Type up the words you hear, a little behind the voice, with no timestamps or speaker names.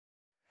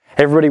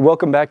Hey everybody,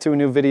 welcome back to a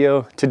new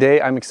video.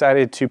 Today I'm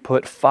excited to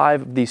put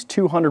 5 of these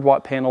 200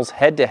 watt panels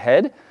head to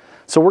head.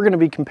 So we're going to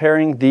be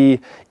comparing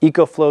the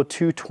EcoFlow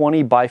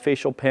 220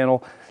 bifacial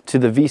panel to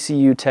the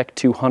VCUTECH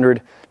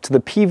 200, to the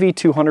PV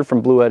 200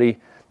 from Bluetti,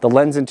 the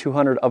Lensun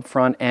 200 up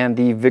front, and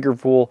the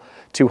Vigorpool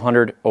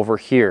 200 over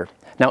here.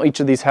 Now each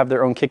of these have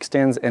their own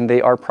kickstands and they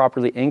are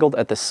properly angled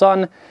at the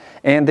sun,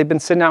 and they've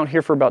been sitting out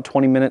here for about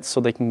 20 minutes so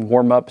they can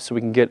warm up so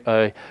we can get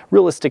a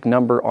realistic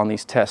number on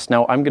these tests.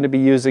 Now I'm going to be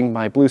using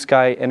my Blue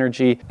Sky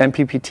Energy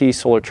MPPT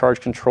solar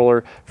charge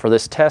controller for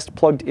this test,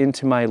 plugged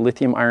into my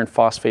lithium iron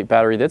phosphate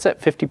battery that's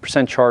at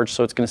 50% charge,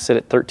 so it's going to sit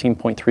at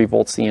 13.3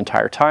 volts the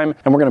entire time,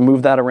 and we're going to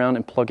move that around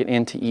and plug it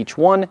into each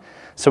one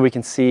so we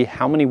can see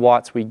how many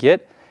watts we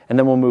get, and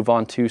then we'll move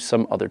on to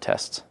some other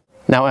tests.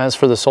 Now as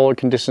for the solar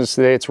conditions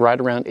today, it's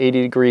right around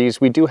 80 degrees.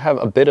 We do have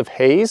a bit of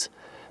haze,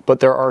 but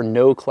there are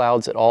no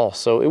clouds at all.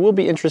 So it will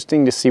be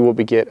interesting to see what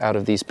we get out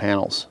of these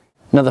panels.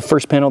 Now the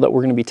first panel that we're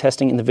going to be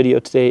testing in the video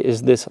today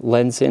is this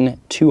Lensun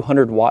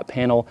 200 watt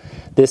panel.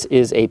 This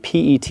is a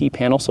PET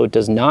panel, so it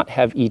does not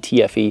have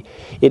ETFE.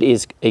 It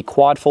is a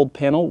quad fold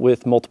panel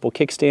with multiple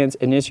kickstands,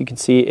 and as you can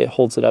see, it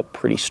holds it up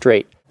pretty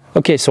straight.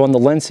 Okay, so on the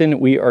Lensun,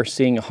 we are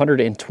seeing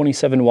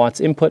 127 watts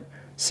input,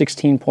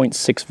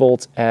 16.6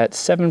 volts at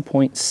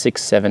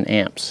 7.67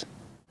 amps.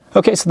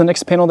 Okay, so the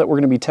next panel that we're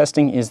going to be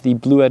testing is the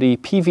Bluetti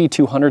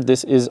PV200.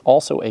 This is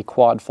also a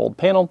quad fold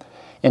panel,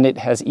 and it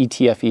has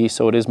ETFE,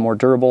 so it is more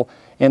durable.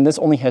 And this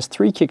only has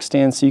 3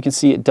 kickstands, so you can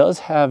see it does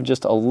have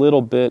just a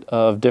little bit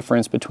of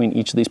difference between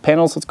each of these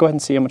panels. Let's go ahead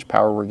and see how much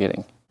power we're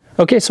getting.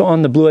 Okay, so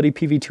on the Bluetti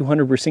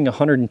PV200, we're seeing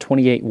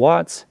 128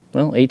 watts,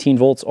 well, 18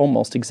 volts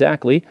almost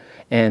exactly,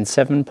 and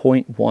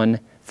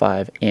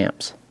 7.15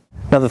 amps.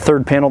 Now the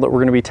third panel that we're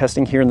going to be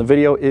testing here in the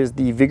video is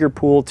the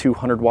Vigorpool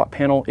 200 watt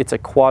panel. It's a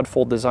quad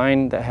fold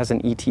design that has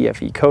an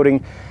ETFE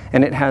coating,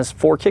 and it has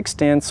 4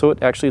 kickstands, so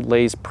it actually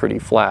lays pretty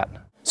flat.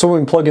 So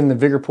when we plug in the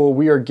Vigorpool,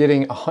 we are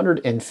getting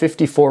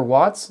 154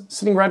 watts,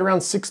 sitting right around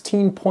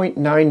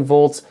 16.9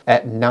 volts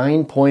at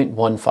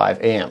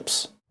 9.15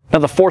 amps. Now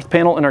the fourth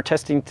panel in our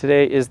testing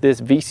today is this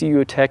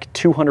VCUTECH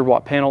 200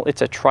 watt panel.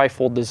 It's a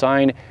tri-fold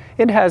design.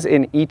 It has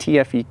an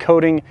ETFE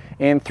coating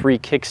and 3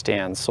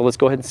 kickstands. So let's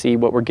go ahead and see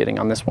what we're getting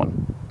on this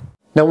one.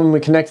 Now when we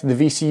connect the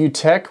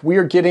VCUTECH, we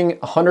are getting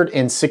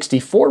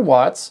 164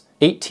 watts,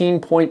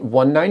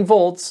 18.19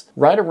 volts,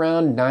 right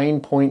around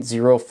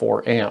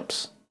 9.04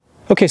 amps.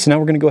 Okay, so now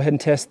we're going to go ahead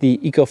and test the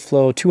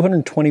EcoFlow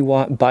 220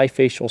 watt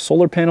bifacial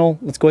solar panel.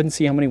 Let's go ahead and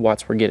see how many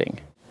watts we're getting.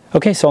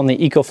 Okay, so on the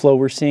EcoFlow,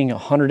 we're seeing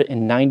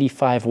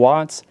 195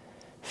 watts,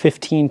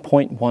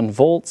 15.1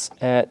 volts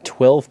at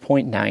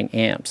 12.9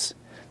 amps.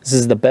 This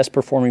is the best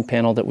performing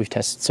panel that we've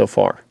tested so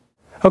far.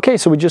 Okay,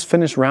 so we just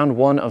finished round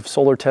 1 of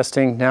solar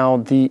testing. Now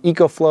the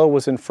EcoFlow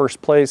was in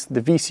first place,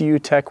 the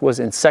VCUTECH was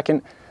in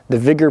second, the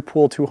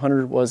Vigorpool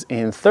 200 was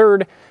in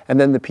third, and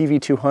then the PV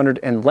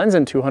 200 and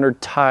Lensun 200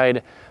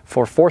 tied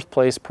for 4th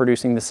place,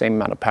 producing the same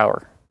amount of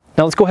power.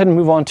 Now let's go ahead and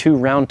move on to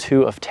round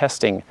 2 of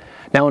testing.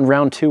 Now in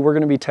round 2, we're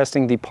going to be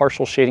testing the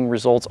partial shading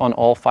results on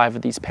all 5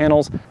 of these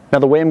panels. Now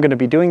the way I'm going to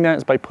be doing that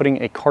is by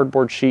putting a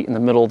cardboard sheet in the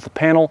middle of the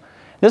panel.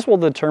 This will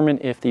determine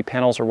if the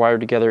panels are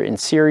wired together in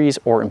series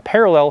or in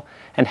parallel,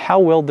 and how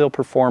well they'll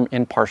perform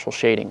in partial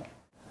shading.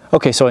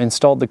 Okay, so I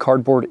installed the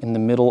cardboard in the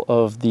middle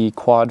of the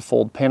quad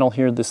fold panel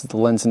here. This is the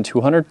Lensun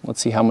 200.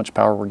 Let's see how much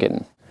power we're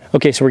getting.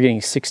 Okay, so we're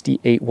getting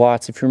 68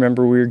 watts. If you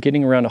remember, we were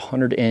getting around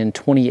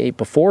 128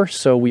 before,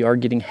 so we are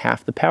getting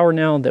half the power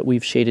now that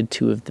we've shaded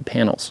 2 of the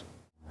panels.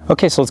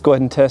 Okay, so let's go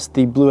ahead and test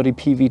the Bluetti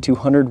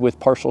PV200 with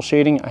partial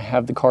shading. I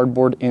have the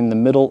cardboard in the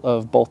middle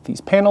of both these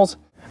panels.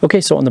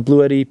 Okay, so on the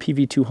Bluetti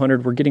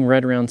PV200, we're getting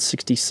right around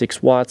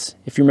 66 watts.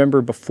 If you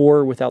remember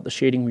before, without the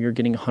shading, we were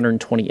getting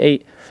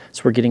 128,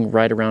 so we're getting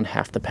right around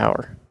half the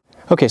power.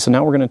 Okay, so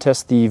now we're going to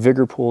test the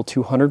Vigorpool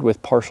 200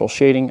 with partial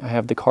shading. I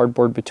have the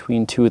cardboard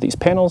between 2 of these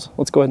panels.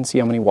 Let's go ahead and see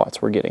how many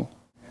watts we're getting.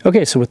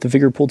 Okay, so with the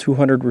Vigorpool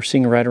 200, we're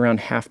seeing right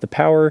around half the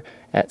power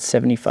at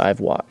 75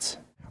 watts.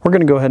 We're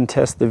going to go ahead and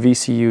test the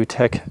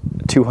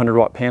VCUTECH 200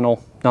 watt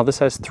panel. Now this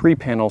has 3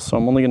 panels, so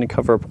I'm only going to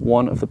cover up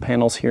 1 of the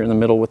panels here in the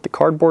middle with the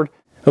cardboard.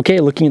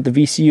 Okay, looking at the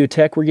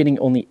VCUTECH, we're getting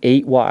only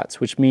 8 watts,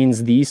 which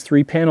means these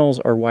 3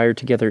 panels are wired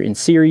together in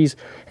series,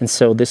 and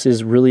so this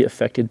is really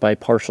affected by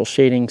partial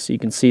shading. So you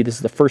can see this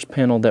is the first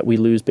panel that we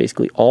lose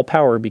basically all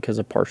power because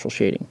of partial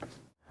shading.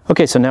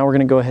 Okay, so now we're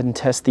going to go ahead and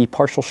test the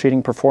partial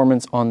shading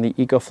performance on the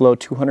EcoFlow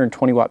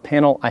 220 watt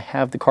panel. I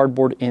have the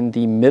cardboard in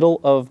the middle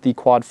of the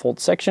quad fold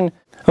section.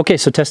 Okay,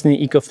 so testing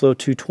the EcoFlow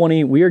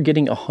 220, we are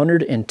getting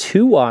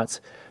 102 watts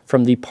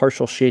from the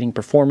partial shading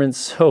performance,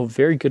 so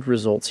very good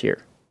results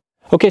here.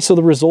 Okay, so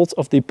the results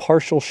of the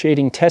partial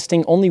shading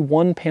testing, only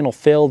 1 panel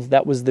failed.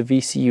 That was the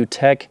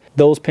VCUTECH.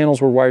 Those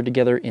panels were wired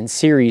together in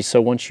series, so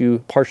once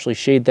you partially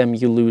shade them,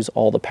 you lose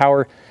all the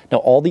power. Now,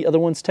 all the other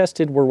ones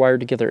tested were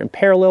wired together in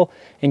parallel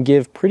and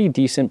give pretty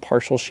decent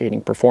partial shading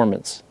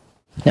performance.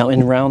 Now,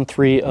 in round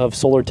 3 of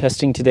solar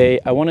testing today,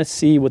 I want to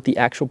see what the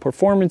actual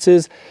performance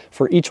is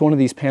for each one of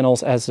these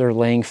panels as they're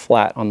laying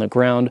flat on the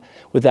ground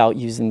without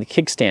using the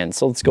kickstand.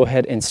 So let's go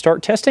ahead and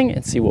start testing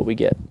and see what we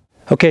get.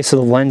 Okay, so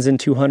the Lensun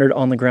 200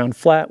 on the ground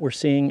flat, we're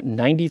seeing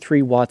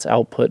 93 watts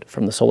output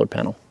from the solar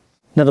panel.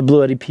 Now the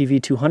Bluetti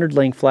PV200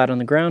 laying flat on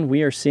the ground,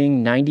 we are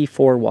seeing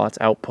 94 watts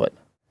output.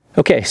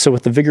 Okay, so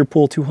with the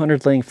Vigorpool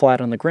 200 laying flat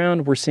on the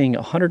ground, we're seeing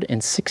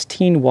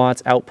 116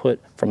 watts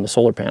output from the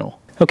solar panel.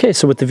 Okay,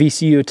 so with the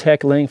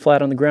VCUTECH laying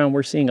flat on the ground,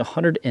 we're seeing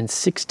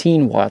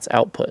 116 watts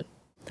output.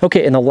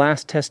 Okay, and the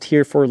last test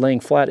here for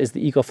laying flat is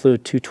the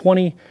EcoFlow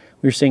 220.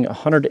 We're seeing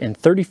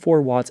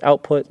 134 watts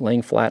output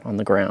laying flat on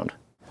the ground.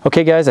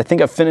 Okay guys, I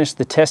think I've finished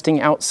the testing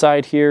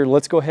outside here.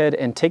 Let's go ahead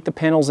and take the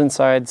panels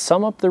inside,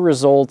 sum up the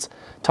results,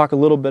 talk a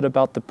little bit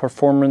about the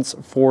performance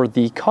for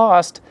the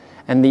cost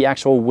and the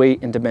actual weight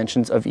and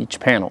dimensions of each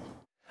panel.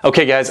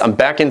 Okay guys, I'm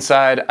back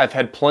inside. I've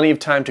had plenty of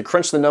time to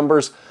crunch the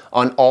numbers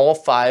on all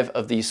 5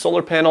 of these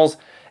solar panels,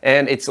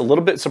 and it's a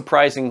little bit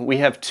surprising. We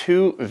have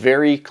 2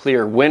 very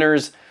clear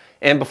winners.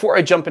 And before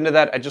I jump into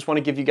that, I just want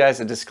to give you guys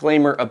a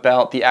disclaimer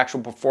about the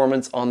actual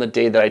performance on the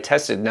day that I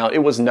tested. Now, it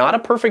was not a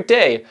perfect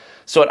day,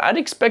 so I'd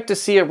expect to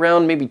see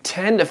around maybe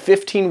 10 to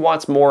 15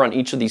 watts more on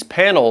each of these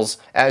panels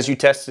as you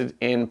tested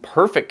in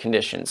perfect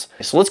conditions.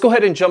 So let's go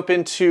ahead and jump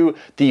into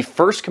the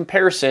first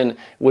comparison,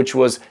 which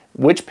was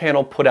which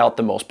panel put out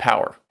the most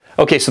power.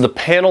 Okay, so the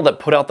panel that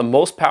put out the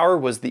most power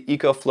was the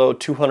EcoFlow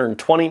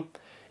 220.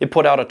 It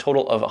put out a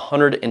total of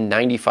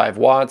 195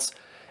 watts.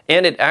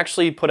 And it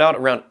actually put out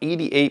around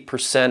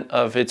 88%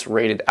 of its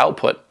rated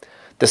output.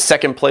 The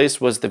second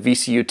place was the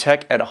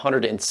VCUTECH at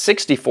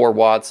 164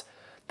 watts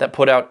that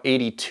put out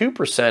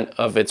 82%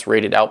 of its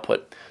rated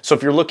output. So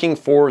if you're looking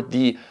for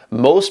the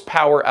most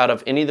power out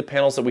of any of the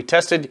panels that we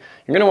tested,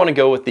 you're going to want to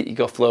go with the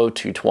EcoFlow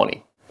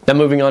 220. Now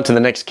moving on to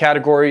the next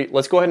category,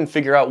 let's go ahead and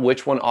figure out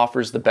which one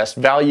offers the best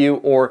value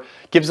or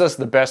gives us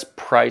the best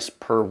price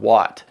per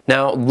watt.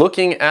 Now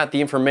looking at the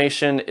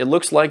information, it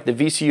looks like the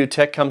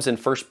VCUTECH comes in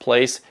first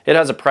place. It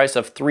has a price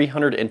of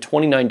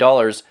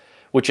 $329,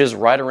 which is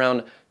right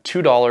around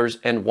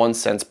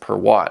 $2.01 per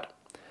watt.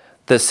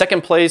 The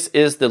second place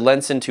is the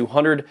Lensun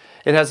 200.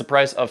 It has a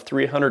price of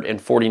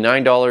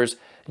 $349.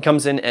 It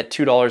comes in at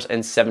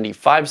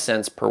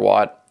 $2.75 per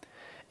watt.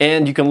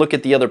 And you can look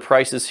at the other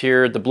prices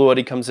here. The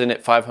Bluetti comes in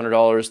at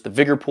 $500. The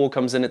Vigorpool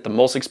comes in at the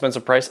most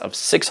expensive price of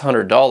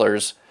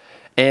 $600.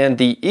 And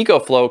the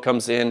EcoFlow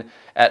comes in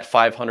at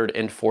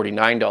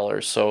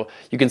 $549. So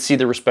you can see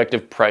the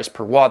respective price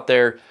per watt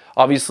there.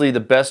 Obviously,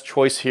 the best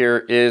choice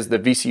here is the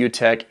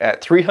VCUTECH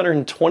at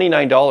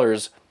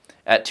 $329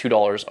 at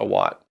 $2 a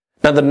watt.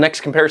 Now the next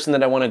comparison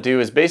that I want to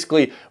do is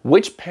basically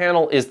which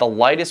panel is the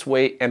lightest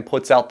weight and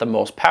puts out the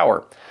most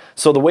power.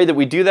 So the way that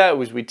we do that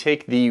is we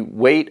take the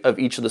weight of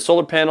each of the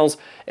solar panels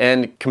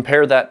and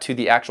compare that to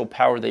the actual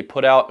power they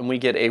put out, and we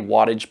get a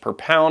wattage per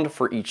pound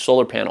for each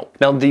solar panel.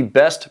 Now the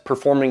best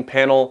performing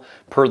panel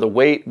per the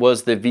weight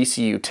was the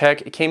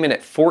VCUTECH. It came in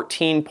at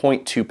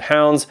 14.2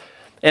 pounds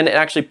and it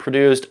actually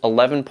produced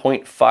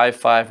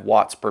 11.55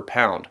 watts per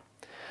pound.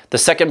 The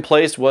second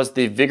place was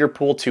the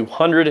Vigorpool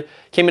 200,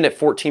 came in at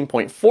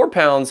 14.4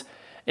 pounds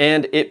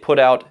and it put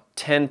out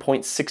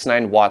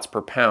 10.69 watts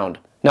per pound.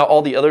 Now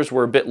all the others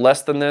were a bit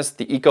less than this.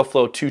 The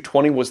EcoFlow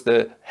 220 was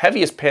the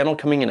heaviest panel,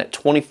 coming in at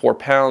 24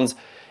 pounds,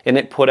 and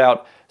it put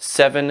out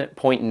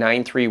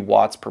 7.93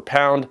 watts per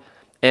pound.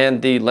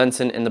 And the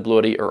Lensun and the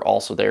Bluetti are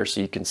also there,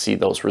 so you can see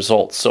those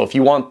results. So if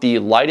you want the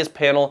lightest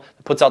panel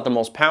that puts out the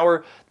most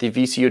power, the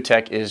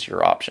VCUTECH is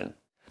your option.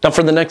 Now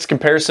for the next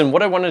comparison,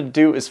 what I wanted to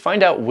do is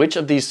find out which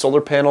of these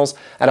solar panels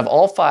out of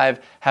all 5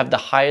 have the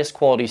highest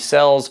quality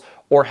cells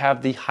or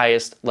have the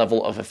highest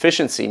level of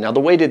efficiency. Now the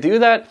way to do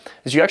that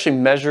is you actually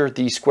measure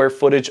the square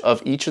footage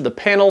of each of the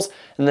panels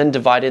and then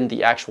divide in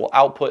the actual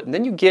output, and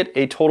then you get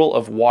a total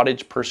of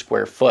wattage per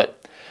square foot.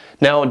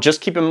 Now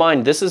just keep in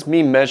mind, this is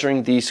me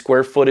measuring the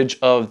square footage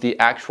of the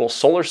actual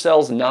solar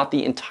cells, not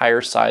the entire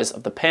size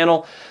of the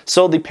panel.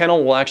 So the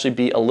panel will actually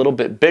be a little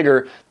bit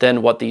bigger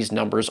than what these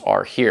numbers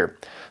are here.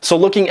 So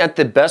looking at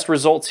the best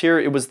results here,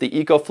 it was the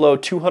EcoFlow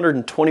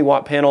 220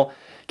 watt panel.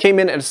 Came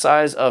in at a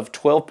size of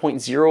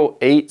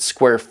 12.08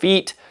 square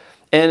feet,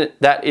 and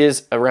that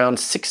is around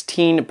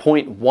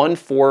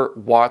 16.14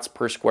 watts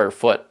per square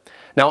foot.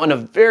 Now in a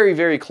very,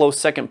 very close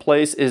second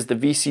place is the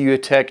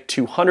VCUTECH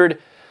 200.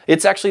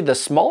 It's actually the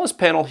smallest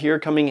panel here,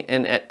 coming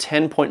in at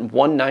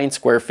 10.19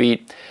 square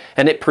feet,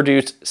 and it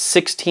produced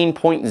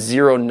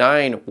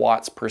 16.09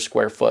 watts per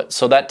square foot.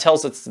 So that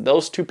tells us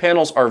those 2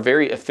 panels are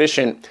very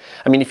efficient.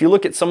 I mean, if you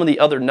look at some of the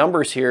other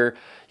numbers here,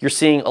 you're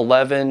seeing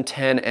 11,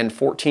 10, and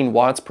 14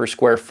 watts per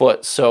square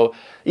foot. So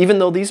even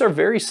though these are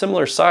very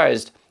similar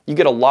sized, you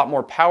get a lot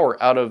more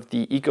power out of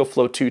the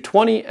EcoFlow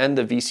 220 and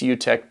the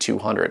VCUTECH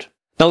 200.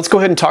 Now let's go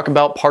ahead and talk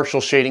about partial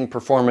shading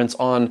performance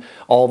on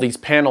all these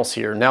panels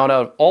here. Now out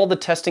of all the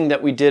testing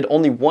that we did,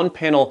 only one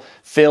panel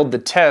failed the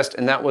test,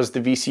 and that was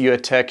the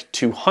VCUTECH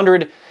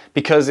 200,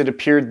 because it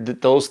appeared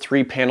that those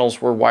 3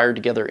 panels were wired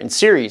together in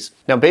series.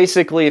 Now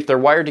basically, if they're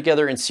wired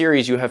together in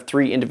series, you have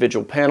 3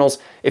 individual panels.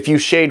 If you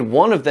shade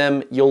one of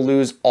them, you'll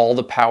lose all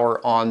the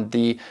power on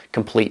the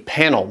complete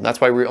panel.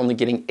 That's why we're only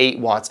getting 8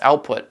 watts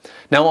output.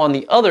 Now on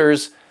the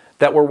others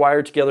that were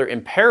wired together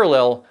in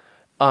parallel,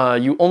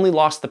 you only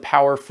lost the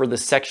power for the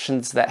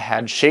sections that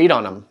had shade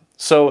on them.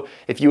 So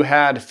if you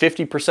had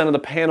 50% of the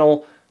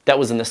panel that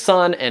was in the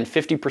sun and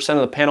 50%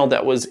 of the panel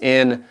that was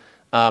in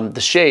the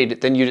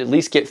shade, then you'd at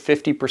least get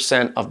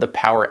 50% of the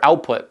power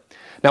output.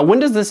 Now, when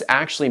does this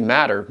actually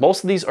matter?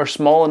 Most of these are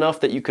small enough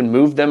that you can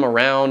move them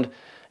around.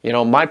 You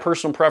know, my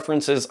personal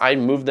preference is I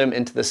move them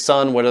into the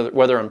sun,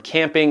 whether I'm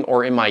camping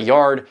or in my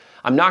yard.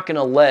 I'm not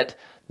gonna let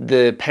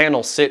the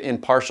panel sit in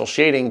partial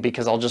shading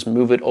because I'll just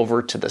move it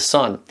over to the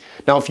sun.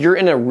 Now, if you're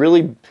in a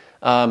really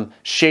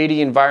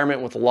shady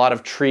environment with a lot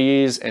of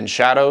trees and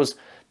shadows,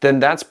 then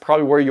that's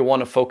probably where you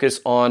want to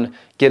focus on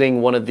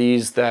getting one of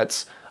these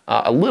that's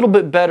a little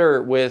bit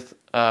better with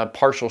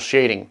partial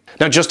shading.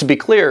 Now, just to be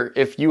clear,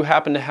 if you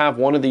happen to have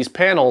one of these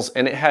panels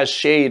and it has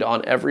shade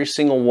on every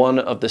single one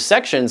of the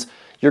sections,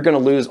 you're going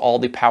to lose all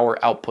the power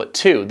output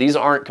too. These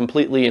aren't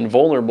completely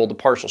invulnerable to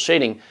partial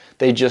shading.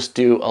 They just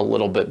do a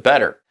little bit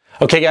better.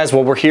 Okay guys,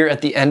 well, we're here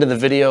at the end of the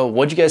video.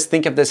 What'd you guys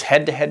think of this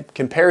head-to-head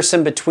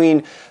comparison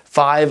between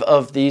 5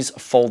 of these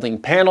folding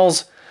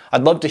panels?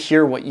 I'd love to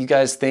hear what you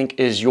guys think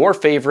is your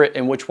favorite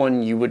and which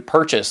one you would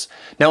purchase.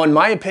 Now, in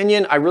my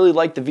opinion, I really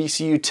like the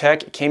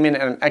VCUTECH. It came in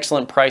at an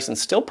excellent price and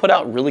still put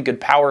out really good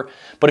power.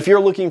 But if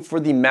you're looking for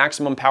the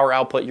maximum power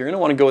output, you're gonna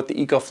wanna go with the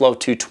EcoFlow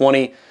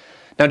 220.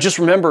 Now, just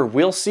remember,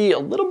 we'll see a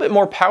little bit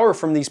more power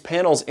from these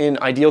panels in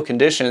ideal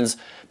conditions,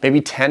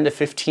 maybe 10 to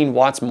 15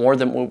 watts more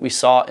than what we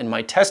saw in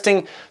my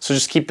testing. So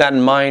just keep that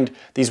in mind.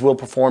 These will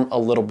perform a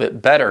little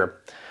bit better.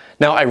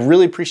 Now, I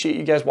really appreciate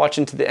you guys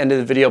watching to the end of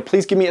the video.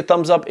 Please give me a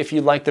thumbs up if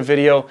you liked the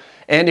video.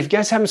 And if you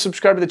guys haven't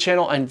subscribed to the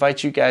channel, I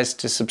invite you guys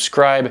to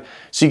subscribe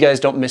so you guys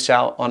don't miss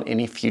out on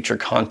any future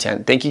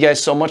content. Thank you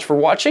guys so much for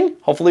watching.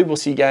 Hopefully, we'll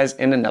see you guys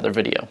in another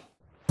video.